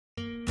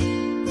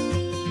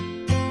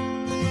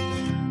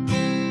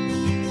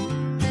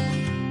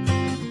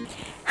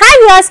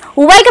viewers,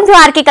 welcome to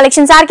RK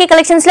Collections. RK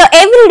Collections lo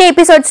everyday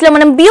episodes lo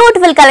manam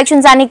beautiful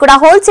collections ani kuda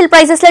wholesale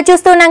prices lo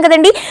chustunnam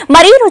kadandi.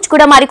 Mari ee roju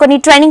kuda marikonni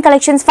trending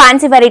collections,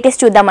 fancy varieties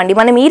chuddamandi.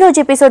 Manam ee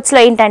roju episodes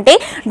lo entante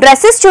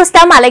dresses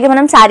chustam, alage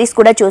manam sarees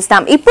kuda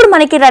chustam. Ippudu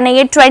manaki run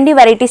ayye trendy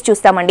varieties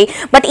chustamandi.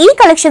 But ee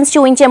collections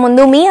చూయించే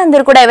ముందు మీ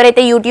అందరూ కూడా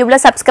ఎవరైతే YouTube లో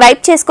subscribe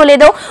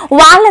చేసుకోలేదో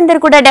వాళ్ళందరూ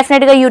కూడా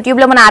definite గా YouTube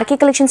లో మన RK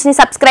Collections ని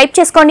సబ్స్క్రైబ్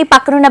చేసుకోండి,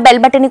 పక్కన ఉన్న బెల్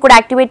బటన్ ని కూడా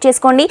యాక్టివేట్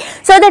చేసుకోండి.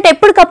 సో దట్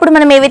ఎప్పటికప్పుడు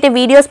మనం ఏవైతే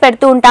వీడియోస్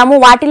పెడుతూ ఉంటామో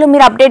వాటిలో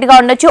మీరు అప్డేట్ గా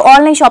ఉండొచ్చు.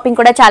 ఆన్లైన్ షాపింగ్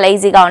కూడా చాలా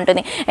ఈజీగా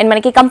ఉంటుంది. అండ్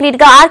మనకి కంప్లీట్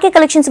గా RK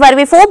Collections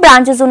వారివి 4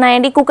 బ్రాంచెస్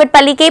ఉన్నాయండి.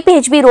 కుకట్పల్లి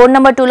KPHB రోడ్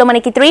నెంబర్ 2 లో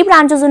మనకి 3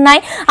 బ్రాంచెస్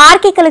ఉన్నాయి.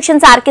 RK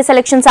Collections, RK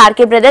Selections,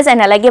 RK Brothers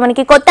and అలాగే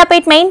మనకి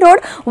Kothapet main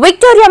road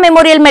Victoria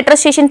memorial metro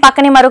station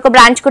పక్కనే మరొక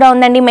బ్రాంచ్ కూడా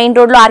ఉందండి మెయిన్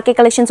రోడ్ లో RK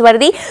Collections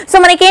వారిది. సో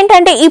మనకి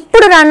ఏంటంటే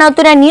ఇప్పుడు రన్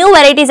అవుతున్న న్యూ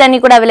వెరైటీస్ అన్ని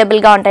కూడా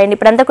అవైలబుల్ గా ఉంటాయండి.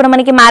 ఇప్పుడంతా కూడా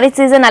మనకి మ్యారేజ్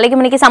సీజన్ అలాగే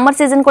మనకి సమ్మర్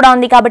సీజన్ కూడా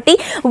ఉంది కాబట్టి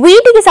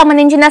వీటికి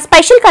సంబంధించిన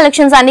స్పెషల్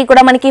కలెక్షన్స్ అన్ని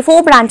కూడా మనకి 4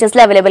 బ్రాంచెస్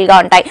లో అవైలబుల్ గా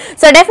ఉంటాయి.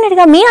 సో డెఫినెట్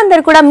గా మీ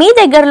అందరూ కూడా మీ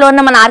దగ్గరలో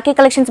ఉన్న మన RK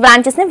Collections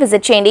బ్రాంచెస్ ని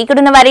విజిట్ చేయండి. ఇక్కడ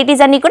ఉన్న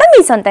వెరైటీస్ అన్ని కూడా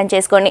మీ సొంతం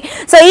చేసుకోండి.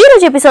 సో ఈ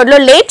రోజు ఎపిసోడ్ లో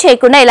లేట్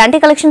చేయకుండా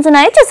ఎలాంటి కలెక్షన్స్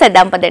ఉన్నాయో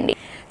చూసేద్దాం పదండి.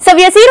 సో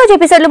ఈ రోజు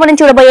ఎపిసోడ్ లో మనం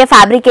చూడబోయే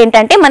ఫ్యాబ్రిక్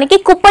ఏంటంటే మనకి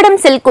కుప్పడం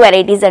సిల్క్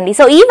వెరైటీస్ అండి.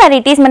 సో ఈ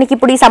వెరైటీస్ మనకి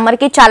ఇప్పుడు ఈ సమ్మర్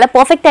కి చాలా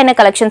పర్ఫెక్ట్ అయిన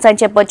కలెక్షన్స్ అని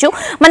చెప్పొచ్చు.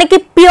 మనకి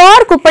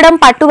ప్యూర్ కుప్పడం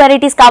పట్టు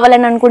వెరైటీస్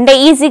కావాలని అనుకుంటే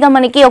ఈజీగా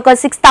మనకి ఒక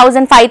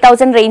 6,000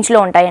 5,000 రేంజ్ లో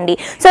ఉంటాయండి.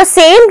 సో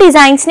సేమ్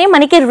డిజైన్స్ ని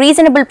మనకి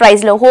రీజనబుల్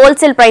ప్రైస్ లో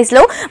హోల్సేల్ ప్రైస్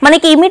లో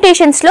మనకి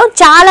ఇమిటేషన్స్ లో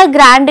చాలా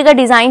గ్రాండ్ గా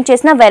డిజైన్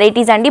చేసిన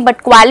వెరైటీస్ అండి.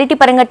 బట్ క్వాలిటీ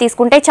పరంగా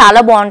తీసుకుంటే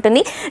చాలా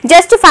బాగుంటుంది.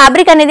 జస్ట్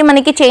ఫ్యాబ్రిక్ అనేది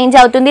మనకి చేంజ్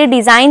అవుతుంది,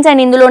 డిజైన్స్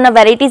అండ్ ఇందులో ఉన్న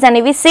వెరైటీస్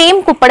అనేవి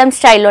సేమ్ కుప్పడం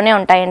స్టైల్లోనే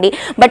ఉంటాయండి.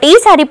 బట్ ఈ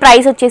సారీ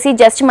ప్రైస్ వచ్చేసి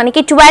జస్ట్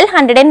మనకి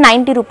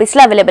 1290 రూపీస్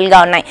లో అవైలబుల్ గా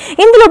ఉన్నాయి.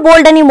 ఇందులో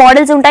బోల్డ్ అని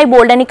మోడల్స్ ఉంటాయి,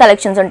 బోల్డ్ అని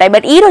కలెక్షన్స్ ఉంటాయి.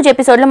 బట్ ఈ రోజు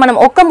ఎపిసోడ్ లో మనం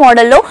ఒక్క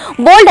మోడల్ లో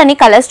బోల్డ్ అని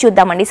కలర్స్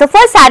చూద్దామండి. సో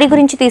ఫస్ట్ సారీ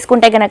గురించి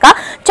తీసుకుంటే గనక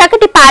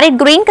చక్కటి ప్యారెట్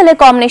గ్రీన్ కలర్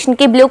కాంబినేషన్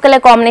కి బ్లూ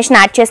కలర్ కాంబినేషన్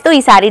యాడ్ చేస్తూ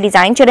ఈ సారీ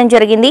డిజైన్ చేయడం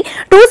జరిగింది.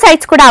 2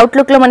 సైడ్స్ కూడా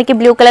అవుట్లుక్ లో మనకి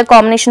బ్లూ కలర్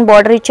కాంబినేషన్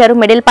బార్డర్ ఇచ్చారు.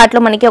 మిడిల్ పార్ట్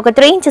లో మనకి ఒక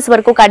 3 ఇంచెస్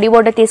వరకు కడ్డీ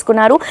బార్డర్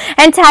తీసుకున్నారు.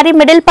 అండ్ సారీ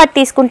మిడిల్ పార్ట్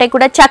తీసుకుంటే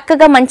కూడా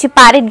చక్కగా మంచి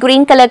ప్యారెట్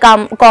గ్రీన్ కలర్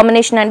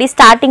కాంబినేషన్ అండి.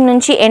 స్టార్టింగ్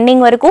నుంచి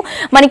ఎండింగ్ వరకు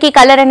మనకి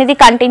కలర్ అనేది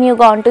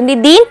కంటిన్యూగా ఉంటుంది.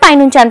 దీనిపై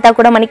నుంచి అంతా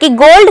కూడా మనకి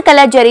గోల్డ్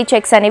కలర్ జరీ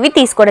చెక్స్ అనేవి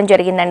తీసుకోవడం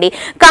జరిగిందండి.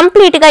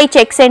 కంప్లీట్ గా ఈ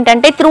చెక్స్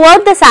ఏంటంటే త్రూ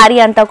అవుట్ ద సారీ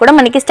అంతా కూడా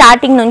మనకి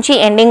స్టార్టింగ్ నుంచి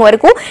ఎండింగ్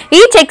వరకు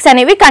ఈ చెక్స్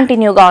అనేవి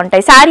కంటిన్యూగా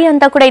ఉంటాయి. సారీ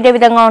అంతా కూడా ఇదే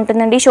విధంగా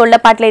ఉంటుందండి.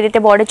 షోల్డర్ పార్ట్ లో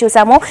ఏదైతే బార్డర్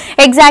చూసామో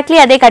ఎగ్జాక్ట్లీ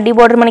అదే కడ్డీ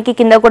బార్డర్ మనకి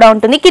కింద కూడా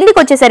ఉంటుంది. కిందికి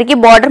వచ్చేసరికి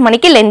బార్డర్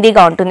మనకి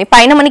లెందీగా ఉంటుంది.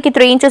 పైన మనకి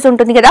 3 ఇంచెస్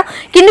ఉంటుంది కదా,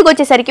 కిందికి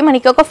వచ్చేసరికి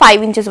మనకి ఒక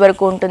 5 ఇంచెస్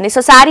వరకు ఉంటుంది.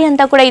 సో సారీ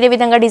అంతా కూడా ఇదే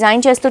విధంగా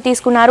డిజైన్ చేస్తూ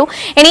తీసుకున్నారు.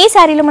 అండ్ ఈ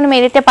సారీలో మనం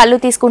ఏదైతే పళ్ళు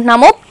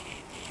తీసుకుంటున్నామో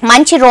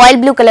మంచి రాయల్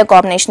బ్లూ కలర్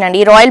కాంబినేషన్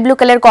అండి. రాయల్ బ్లూ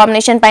కలర్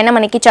కాంబినేషన్ పైన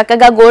మనకి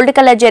చక్కగా గోల్డ్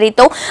కలర్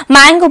జరీతో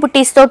మ్యాంగో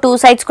బుట్టీస్ తో 2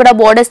 సైడ్స్ కూడా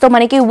బోర్డర్స్ తో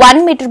మనకి 1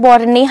 మీటర్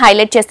బోర్డర్ ని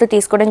హైలైట్ చేస్తూ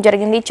తీసుకోవడం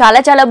జరిగింది. చాలా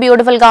చాలా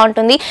బ్యూటిఫుల్ గా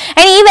ఉంటుంది.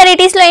 అండ్ ఈ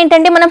వెరైటీస్ లో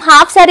ఏంటంటే మనం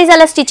హాఫ్ సారీస్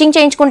అలా స్టిచ్చింగ్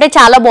చేయించుకుంటే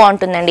చాలా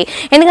బాగుంటుందండి.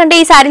 ఎందుకంటే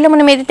ఈ సారీలో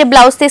మనం ఏదైతే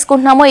బ్లౌజ్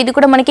తీసుకుంటున్నామో ఇది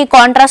కూడా మనకి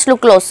కాంట్రాస్ట్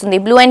లుక్ లో వస్తుంది.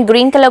 Blue and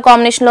green colour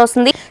combination లో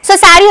వస్తుంది. సో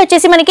సారీ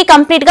వచ్చేసి మనకి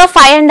కంప్లీట్ గా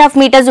 5.5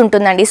 మీటర్స్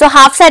ఉంటుందండి. సో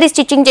హాఫ్ సారీ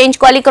స్టిచ్చింగ్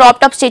చేయించుకోవాలి, క్రాప్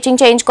టాప్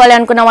స్టిచ్చింగ్ చేయించుకోవాలి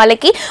అనుకున్న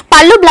వాళ్ళకి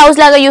పళ్ళు బ్లౌజ్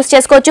లాగా యూస్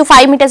చేసుకోవచ్చు.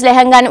 5 మీటర్స్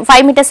లెహంగా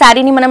 5 మీటర్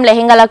శారీని మనం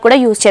లెహంగాలా కూడా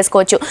యూజ్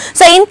చేసుకోవచ్చు.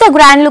 సో ఇంత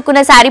గ్రాండ్ లుక్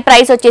ఉన్న శారీ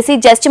ప్రైస్ వచ్చేసి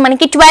జస్ట్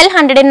మనకి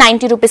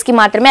 1290 రూపీస్ కి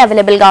మాత్రమే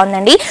అవైలబుల్ గా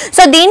ఉందండి.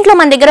 సో దీంట్లో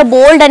మన దగ్గర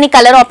బోల్డ్ అని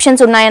కలర్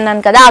ఆప్షన్స్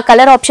ఉన్నాయన్నాను కదా, ఆ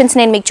కలర్ ఆప్షన్స్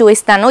నేను మీకు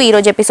చూపిస్తాను ఈ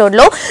రోజు ఎపిసోడ్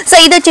లో. సో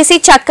ఇది వచ్చేసి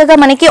చక్కగా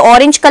మనకి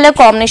ఆరెంజ్ కలర్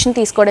కాంబినేషన్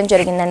తీసుకోవడం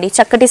జరిగిందండి.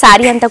 చక్కటి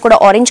శారీ అంతా కూడా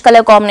ఆరెంజ్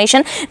కలర్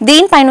కాంబినేషన్,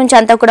 దీనిపై నుంచి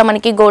అంతా కూడా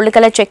మనకి గోల్డ్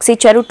కలర్ చెక్స్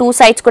ఇచ్చారు. 2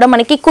 సైడ్స్ కూడా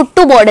మనకి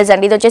కుట్టు బోర్డర్స్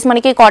అండి. ఇది వచ్చేసి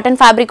మనకి కాటన్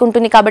ఫ్యాబ్రిక్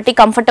ఉంటుంది కాబట్టి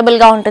కంఫర్టబుల్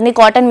గా ఉంటుంది.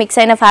 కాటన్ మిక్స్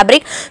అయిన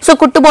ఫ్యాబ్రిక్. సో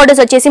కుట్టు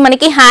బోర్డర్స్ వచ్చేసి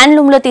మనకి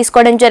హ్యాండ్లూమ్ లో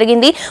తీసుకోవడం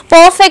జరిగింది.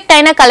 పర్ఫెక్ట్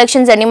అయిన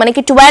కలెక్షన్స్ అండి.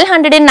 మనకి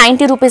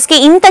 1290 రూపీస్ కి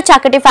ఇంత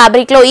చక్కటి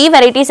ఫ్యాబ్రిక్ లో ఈ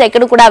వెరైటీస్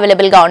ఎక్కడ కూడా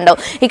అవైలబుల్ గా ఉండవు.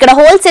 ఇక్కడ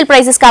హోల్సేల్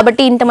ప్రైసెస్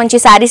కాబట్టి ఇంత మంచి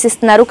సారీస్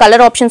ఇస్తున్నారు.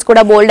 కలర్ ఆప్షన్స్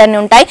కూడా బోల్డ్ అని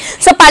ఉంటాయి.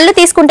 సో పళ్ళు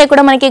తీసుకుంటే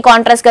కూడా మనకి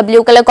కాంట్రాస్ట్ గా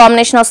బ్లూ కలర్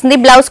కాంబినేషన్ వస్తుంది.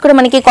 బ్లౌజ్ కూడా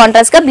మనకి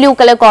కాంట్రాస్ట్ గా బ్లూ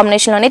కలర్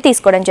కాంబినేషన్ లోనే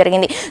తీసుకోవడం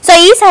జరిగింది. సో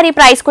ఈ సారీ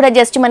ప్రైస్ కూడా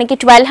జస్ట్ మనకి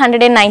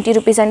 1290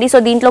 రూపీస్ అండి. సో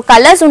దీంట్లో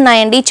కలర్స్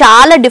ఉన్నాయండి,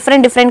 చాలా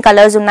డిఫరెంట్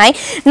కలర్స్ ఉన్నాయి.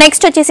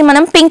 నెక్స్ట్ వచ్చేసి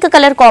మనం పింక్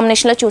కలర్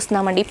కాంబినేషన్ లో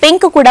చూస్తున్నామండి.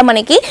 పింక్ కూడా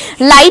మనకి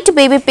light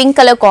baby pink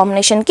colour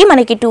combination కి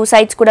మనకి 2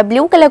 సైడ్స్ కూడా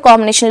బ్లూ కలర్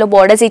కాంబినేషన్ లో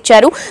బోర్డర్స్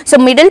ఇచ్చారు. సో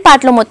మిడిల్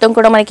పార్ట్ లో మొత్తం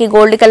కూడా మనకి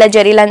గోల్డ్ కలర్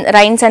జరీ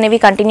లైన్స్ అనేవి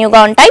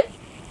కంటిన్యూగా ఉంటాయి.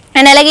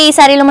 అండ్ అలాగే ఈ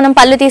సారీలో మనం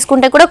పళ్ళు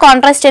తీసుకుంటే కూడా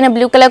కాంట్రాస్ట్ అయిన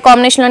బ్లూ కలర్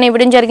కాంబినేషన్ లోనే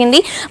ఇవ్వడం జరిగింది.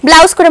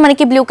 బ్లౌజ్ కూడా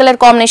మనకి బ్లూ కలర్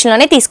కాంబినేషన్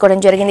లోనే తీసుకోవడం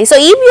జరిగింది. సో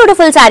ఈ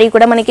బ్యూటిఫుల్ సారీ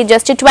కూడా మనకి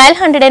జస్ట్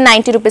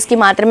 1290 రూపీస్ కి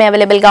మాత్రమే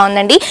అవైలబుల్ గా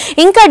ఉందండి.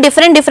 ఇంకా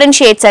డిఫరెంట్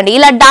షేడ్స్ అండి.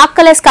 ఇలా డార్క్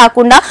కలర్స్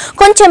కాకుండా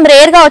కొంచెం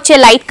రేర్ గా వచ్చే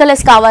లైట్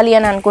కలర్స్ కావాలి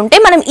అని అనుకుంటే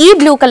మనం ఈ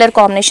బ్లూ కలర్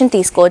కాంబినేషన్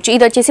తీసుకోవచ్చు.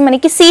 ఇది వచ్చేసి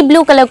మనకి సీ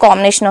బ్లూ కలర్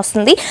కాంబినేషన్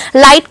వస్తుంది,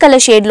 లైట్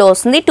కలర్ షేడ్ లో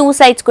వస్తుంది. 2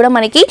 సైడ్స్ కూడా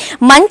మనకి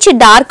మంచి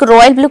dark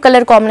royal blue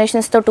colour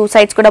combinations తో 2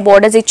 సైడ్స్ కూడా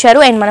బోర్డర్స్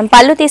ఇచ్చారు. అండ్ మనం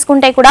పళ్ళు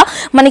తీసుకుంటే కూడా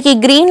మనకి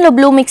గ్రీన్ గ్రీన్ లో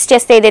బ్లూ మిక్స్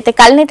చేస్తే ఏదైతే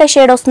కల్నేత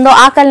షేడ్ వస్తుందో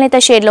ఆ కల్నేత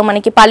షేడ్ లో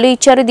మనకి పళ్ళు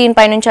ఇచ్చారు.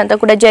 దీనిపై నుంచి అంతా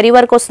కూడా జరీ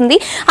వర్క్ వస్తుంది.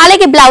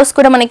 అలాగే బ్లౌజ్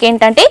కూడా మనకి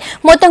ఏంటంటే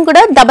మొత్తం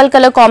కూడా డబుల్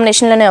కలర్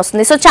కాంబినేషన్ లోనే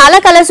వస్తుంది. సో చాలా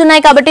కలర్స్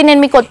ఉన్నాయి కాబట్టి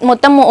నేను మీకు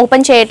మొత్తం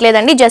ఓపెన్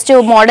చేయట్లేదండి, జస్ట్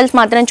మోడల్స్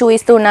మాత్రం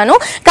చూపిస్తూ ఉన్నాను.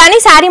 కానీ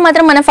శారీ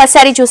మాత్రం మనం ఫస్ట్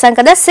శారీ చూసాం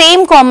కదా,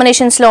 సేమ్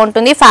కాంబినేషన్స్ లో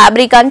ఉంటుంది.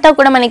 ఫ్యాబ్రిక్ అంతా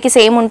కూడా మనకి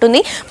సేమ్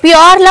ఉంటుంది.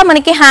 ప్యూర్ లా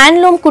మనకి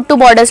హ్యాండ్లూమ్ కుట్టు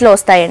బార్డర్స్ లో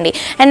వస్తాయండి.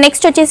 అండ్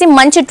నెక్స్ట్ వచ్చేసి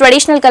మంచి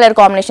ట్రెడిషనల్ కలర్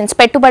కాంబినేషన్స్,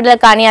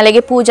 పెట్టుబడులకు కానీ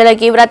అలాగే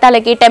పూజలకి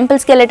వ్రతాలకి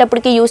టెంపుల్స్ కి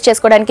వెళ్ళేటప్పటికి యూజ్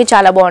చేసుకోవడానికి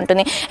చాలా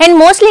బాగుంటుంది. అండ్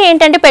మోస్ట్లీ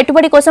ఏంటంటే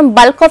పెట్టుబడి కోసం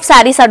బల్క్ ఆఫ్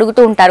శారీస్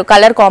అడుగుతూ ఉంటారు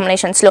కలర్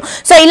కాంబినేషన్స్ లో.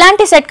 సో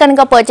ఇలాంటి సెట్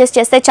కనుక పర్చేస్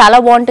చేస్తే చాలా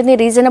బాగుంటుంది,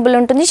 రీజనబుల్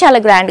ఉంటుంది, చాలా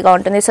గ్రాండ్ గా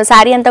ఉంటుంది. సో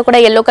శారీ అంతా కూడా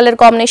yellow colour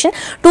combination,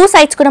 two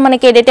sides కూడా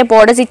మనకి ఏదైతే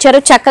బార్డర్స్ ఇచ్చారో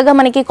చక్కగా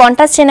మనకి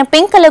కాంట్రాస్ట్ అయిన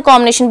పింక్ కలర్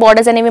కాంబినేషన్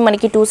బార్డర్స్ అనేవి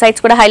మనకి టూ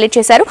సైడ్స్ కూడా హైలైట్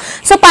చేశారు.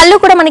 సో పళ్ళు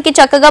కూడా మనకి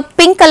చక్కగా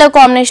పింక్ కలర్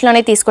కాంబినేషన్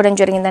లోనే తీసుకోవడం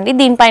జరిగిందండి.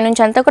 దీనిపై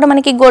నుంచి అంతా కూడా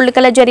మనకి గోల్డ్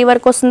కలర్ జరీ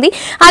వర్క్ వస్తుంది.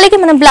 అలాగే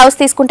మనం బ్లౌజ్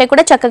తీసుకుంటే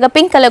కూడా చక్కగా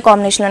పింక్ కలర్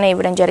కాంబినేషన్ లోనే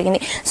ఇవ్వడం జరిగింది.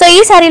 సో ఈ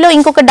సారీలో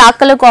ఇంకొక డార్క్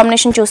కలర్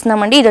కాంబినేషన్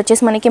చూస్తున్నామండి. ఇది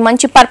వచ్చేసి మనకి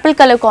మంచి పర్పుల్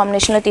కలర్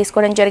కాంబినేషన్ లో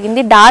తీసుకోవడం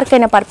జరిగింది. డార్క్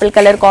అయిన purple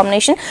colour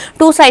combination,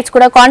 two sides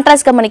కూడా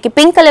కాంట్రాస్ట్ గా మనకి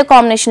పింక్ కలర్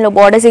కాంబినేషన్ లో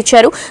బార్డర్స్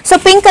ఇచ్చారు. సో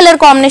పింక్ కలర్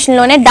కాంబినేషన్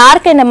లోనే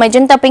డార్క్ అయిన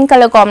మెజంతా పింక్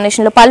కలర్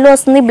కాంబినేషన్ లో పళ్ళు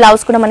వస్తుంది.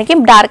 బ్లౌజ్ కూడా మనకి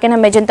డార్క్ అయిన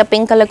మెజంతా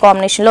పింక్ కలర్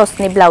కాంబినేషన్ లో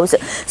వస్తుంది బ్లౌజ్.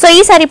 సో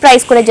ఈ సారీ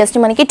ప్రైస్ కూడా జస్ట్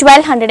మనకి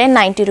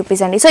 1290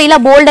 రూపీస్ అండి. సో ఇలా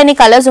బోల్డ్ అని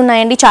కలర్స్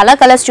ఉన్నాయండి, చాలా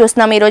కలర్స్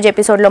చూస్తున్నాం ఈ రోజు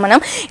ఎపిసోడ్ లో మనం.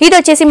 ఇది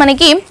వచ్చేసి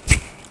మనకి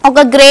ఒక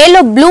గ్రే లో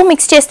బ్లూ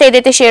మిక్స్ చేస్తే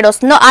ఏదైతే షేడ్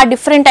వస్తుందో ఆ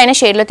డిఫరెంట్ అయిన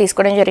షేడ్ లో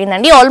తీసుకోవడం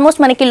జరిగిందండి. ఆల్మోస్ట్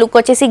మనకి లుక్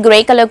వచ్చేసి గ్రే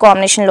కలర్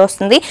కాంబినేషన్ లో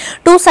వస్తుంది.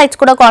 టూ సైడ్స్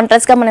కూడా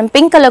కాంట్రాస్ట్ గా మనం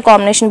పింక్ కలర్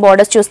కాంబినేషన్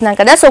బార్డర్స్ చూస్తున్నాం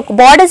కదా. సో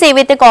బార్డర్స్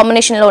ఏవైతే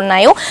కాంబినేషన్ లో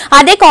ఉన్నాయో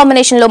అదే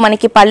కాంబినేషన్ లో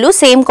మనకి పళ్ళు,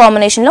 సేమ్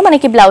కాంబినేషన్ లో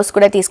మనకి బ్లౌజ్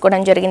కూడా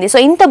తీసుకోవడం జరిగింది. సో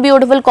ఇంత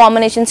బ్యూటిఫుల్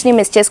కాంబినేషన్స్ ని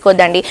మిస్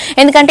చేసుకోవద్దండి,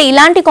 ఎందుకంటే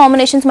ఇలాంటి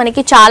కాంబినేషన్స్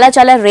మనకి చాలా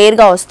చాలా రేర్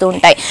గా వస్తూ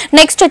ఉంటాయి.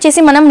 నెక్స్ట్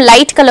వచ్చేసి మనం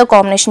లైట్ కలర్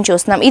కాంబినేషన్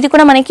చూస్తున్నాం. ఇది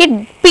కూడా మనకి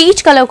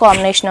పీచ్ కలర్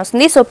కాంబినేషన్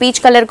వస్తుంది. సో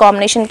పీచ్ కలర్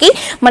కాంబినేషన్ కి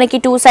మనకి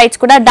టూ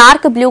సైడ్స్ కూడా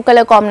dark blue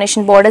colour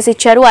combination borders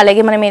ఇచ్చారు.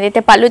 అలాగే మనం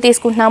ఏదైతే పళ్ళు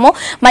తీసుకుంటున్నామో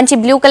మంచి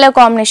బ్లూ కలర్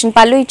కాంబినేషన్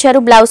పళ్ళు ఇచ్చారు.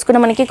 బ్లౌజ్ కూడా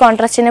మనకి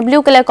కాంట్రాస్ట్ అయిన బ్లూ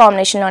కలర్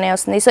కాంబినేషన్ లోనే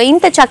వస్తుంది. సో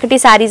ఇంత చక్కటి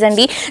సారీస్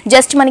అండి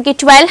జస్ట్ మనకి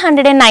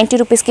 1290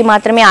 రూపీస్ కి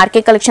మాత్రమే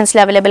ఆర్కే కలెక్షన్స్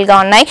లో అవైలబుల్ గా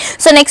ఉన్నాయి.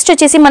 సో నెక్స్ట్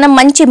వచ్చేసి మనం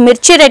మంచి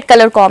మిర్చి రెడ్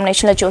కలర్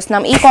కాంబినేషన్ లో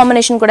చూస్తున్నాం. ఈ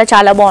కాంబినేషన్ కూడా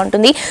చాలా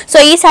బాగుంటుంది. సో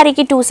ఈ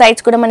సారీకి టూ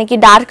సైడ్స్ కూడా మనకి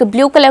dark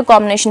blue colour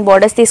combination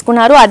borders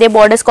తీసుకున్నారు. అదే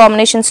బోర్డర్స్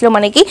కాంబినేషన్స్ లో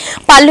మనకి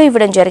పళ్ళు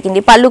ఇవ్వడం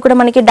జరిగింది. పళ్ళు కూడా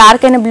మనకి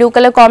డార్క్ అయిన బ్లూ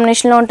కలర్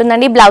కాంబినేషన్ లో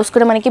ఉంటుందండి. బ్లౌజ్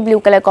కూడా మనకి బ్లూ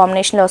కలర్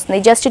కాంబినేషన్ లో వస్తుంది.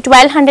 జస్ట్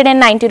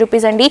 1290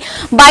 రూపీస్ అండి.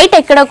 బయట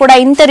ఎక్కడ కూడా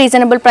ఇంత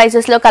రీజనబుల్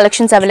ప్రైసెస్ లో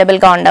కలెక్షన్స్ అవైలబుల్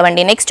గా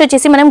ఉండవండి. నెక్స్ట్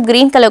వచ్చేసి మనం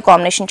గ్రీన్ కలర్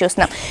కాంబినేషన్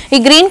చూస్తున్నాం. ఈ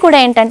గ్రీన్ కూడా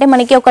ఏంటంటే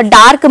మనకి ఒక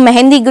dark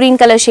mehndi green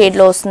colour shade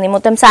లో వస్తుంది.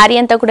 మొత్తం సారీ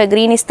అంతా కూడా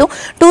గ్రీన్ ఇస్తూ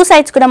టూ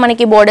సైడ్స్ కూడా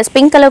మనకి బోర్డర్స్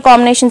పింక్ కలర్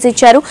కాంబినేషన్స్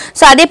ఇచ్చారు.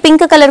 సో అదే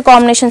పింక్ కలర్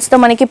కాంబినేషన్స్ తో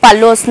మనకి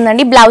పళ్ళు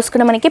వస్తుందండి. బ్లౌజ్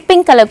కూడా మనకి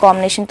పింక్ కలర్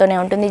కాంబినేషన్ తోనే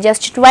ఉంటుంది.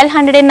 జస్ట్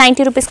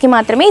 1290 రూపీస్ కి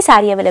మాత్రమే ఈ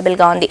సారీ అవైలబుల్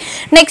గా ఉంది.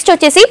 నెక్స్ట్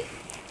వచ్చేసి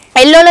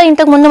ఎల్లోలో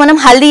ఇంతకు ముందు మనం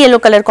హల్దీ ఎల్లో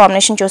కలర్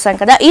కాంబినేషన్ చూసాం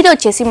కదా. ఇది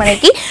వచ్చేసి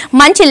మనకి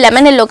మంచి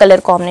lemon yellow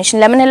colour combination.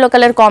 Lemon yellow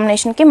colour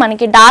combination కి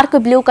మనకి డార్క్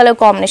బ్లూ కలర్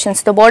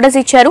కాంబినేషన్స్ తో బోర్డర్స్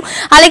ఇచ్చారు.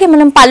 అలాగే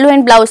మనం పళ్ళు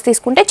అండ్ బ్లౌజ్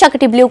తీసుకుంటే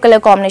చక్కటి బ్లూ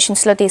కలర్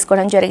కాంబినేషన్స్ లో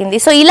తీసుకోవడం జరిగింది.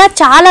 సో ఇలా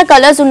చాలా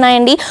కలర్స్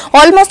ఉన్నాయండి.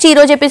 ఆల్మోస్ట్ ఈ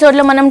రోజు ఎపిసోడ్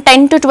లో మనం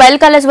 10 to 12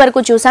 కలర్స్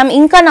వరకు చూసాం.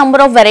 ఇంకా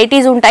నంబర్ ఆఫ్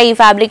వెరైటీస్ ఉంటాయి ఈ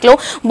ఫ్యాబ్రిక్ లో,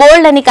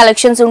 బోల్డ్ అని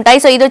కలెక్షన్స్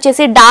ఉంటాయి. సో ఇది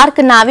వచ్చేసి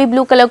dark navy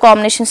blue colour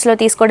combinations లో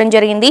తీసుకోవడం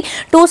జరిగింది.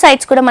 టూ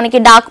సైడ్స్ కూడా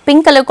మనకి డార్క్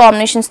పింక్ కలర్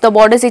కాంబినేషన్స్ తో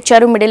బోర్డర్స్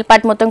ఇచ్చారు. మిడిల్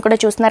పార్ట్ మొత్తం కూడా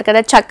చూస్తున్నారు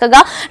కదా, చక్కగా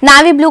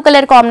నావీ బ్లూ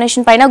కలర్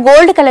కాంబినేషన్ పైన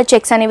గోల్డ్ కలర్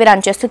చెక్స్ అనేవి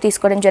రన్ చేస్తూ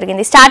తీసుకోవడం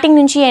జరిగింది. స్టార్టింగ్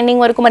నుంచి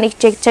ఎండింగ్ వరకు మనకి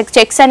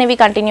చెక్స్ అనేవి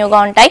కంటిన్యూగా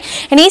ఉంటాయి.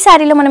 ఈ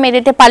సారీలో మనం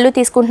ఏదైతే పళ్ళు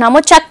తీసుకుంటున్నామో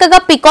చక్కగా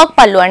పికాక్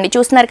పళ్ళు అండి,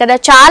 చూస్తున్నారు కదా,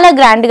 చాలా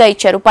గ్రాండ్ గా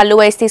ఇచ్చారు. పళ్ళు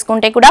వైస్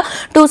తీసుకుంటే కూడా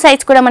టూ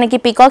సైడ్స్ కూడా మనకి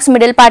పికాక్స్,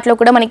 మిడిల్ పార్ట్ లో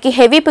కూడా మనకి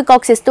హెవీ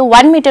పికాక్స్ ఇస్తూ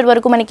 1 మీటర్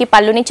వరకు మనకి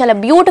పళ్ళుని చాలా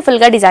బ్యూటిఫుల్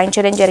గా డిజైన్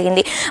చేయడం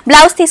జరిగింది.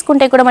 బ్లౌజ్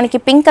తీసుకుంటే కూడా మనకి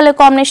పింక్ కలర్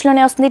కాంబినేషన్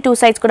లోనే వస్తుంది. టూ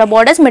సైడ్స్ కూడా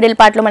బోర్డర్స్, మిడిల్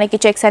పార్ట్ లో మనకి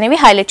చెక్స్ అనేవి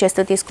హైలైట్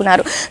చేస్తూ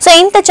తీసుకున్నారు. సో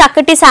ఇంత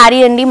చక్కటి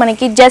సారీ అండి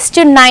మనకి జస్ట్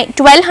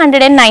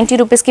 1290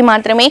 రూపీస్ కి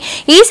మాత్రమే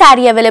ఈ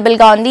సారీ అవైలబుల్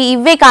గా ఉంది.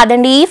 ఇవే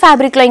కాదండి, ఈ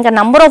ఫ్యాబ్రిక్ లో ఇంకా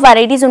నంబర్ ఆఫ్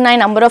వెరైటీస్ ఉన్నాయి,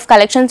 నంబర్ ఆఫ్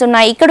కలెక్షన్స్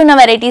ఉన్నాయి. ఇక్కడున్న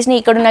వెరైటీస్ ని,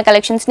 ఇక్కడున్న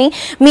కలెక్షన్స్ ని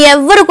మీ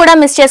ఎవ్వరు కూడా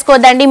మిస్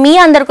చేసుకోవద్దండి. మీ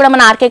అందరు కూడా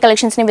మన ఆర్కే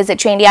కలెక్షన్స్ ని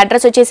విజిట్ చేయండి.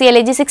 అడ్రస్ వచ్చేసి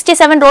LG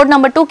 67 రోడ్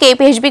నెంబర్ 2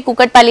 KPHB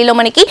కుకట్పల్లిలో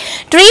మనకి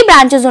 3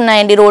 బ్రాంచెస్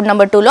ఉన్నాయండి రోడ్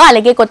నెంబర్ 2 లో.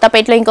 అలాగే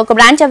కొత్తపేటలో ఇంకొక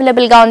బ్రాంచ్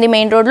అవైలబుల్ గా ఉంది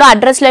మెయిన్ రోడ్ లో.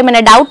 అడ్రస్ లో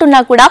ఏమైనా డౌట్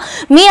ఉన్నా కూడా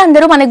మీ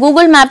అందరూ మన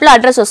గూగుల్ మ్యాప్ లో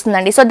అడ్రస్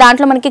వస్తుందండి. సో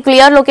దాంట్లో మనకి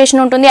క్లియర్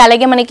లొకేషన్ ఉంటుంది.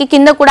 అలాగే మనకి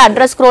కింద కూడా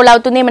అడ్రస్ స్క్రోల్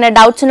అవుతుంది. ఏమైనా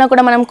డౌట్స్ ఉన్నా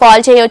కూడా మనం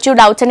కాల్ చేయొచ్చు,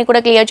 డౌట్స్ అని కూడా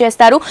క్లియర్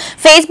చేస్తారు.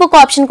 ఫేస్బుక్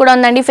ఆప్షన్ కూడా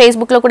ఉందండి,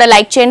 ఫేస్బుక్ లో కూడా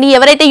లైక్ చేయండి.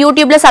 ఎవరైతే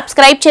యూట్యూబ్ లో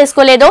సబ్స్క్రైబ్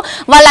చేసుకోలేదో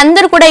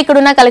వాళ్ళందరూ కూడా ఇక్కడ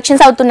ఉన్న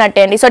కలెక్షన్స్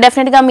అవుతున్నట్టే అండి. సో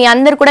డెఫినెట్ గా మీ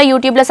అందరూ కూడా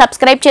యూట్యూబ్ లో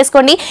సబ్స్క్రైబ్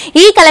చేసుకోండి.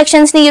 ఈ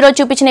కలెక్షన్స్ ని, ఈ రోజు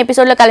చూపించిన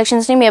ఎపిసోడ్ లో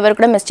కలెక్షన్స్ ని మీ ఎవరు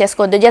కూడా మిస్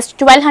చేసుకోవద్దు. జస్ట్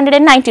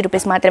 1290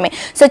 రూపీస్ మాత్రమే.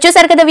 సో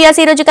చూసారు కదా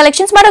వ్యూయర్స్, ఈ రోజు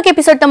కలెక్షన్స్. మరొక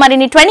ఎపిసోడ్ తో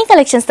మరిన్ని 20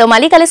 కలెక్షన్స్ తో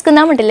మళ్ళీ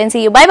కలుసుకుందాం. Until then,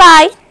 see you. Bye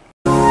bye.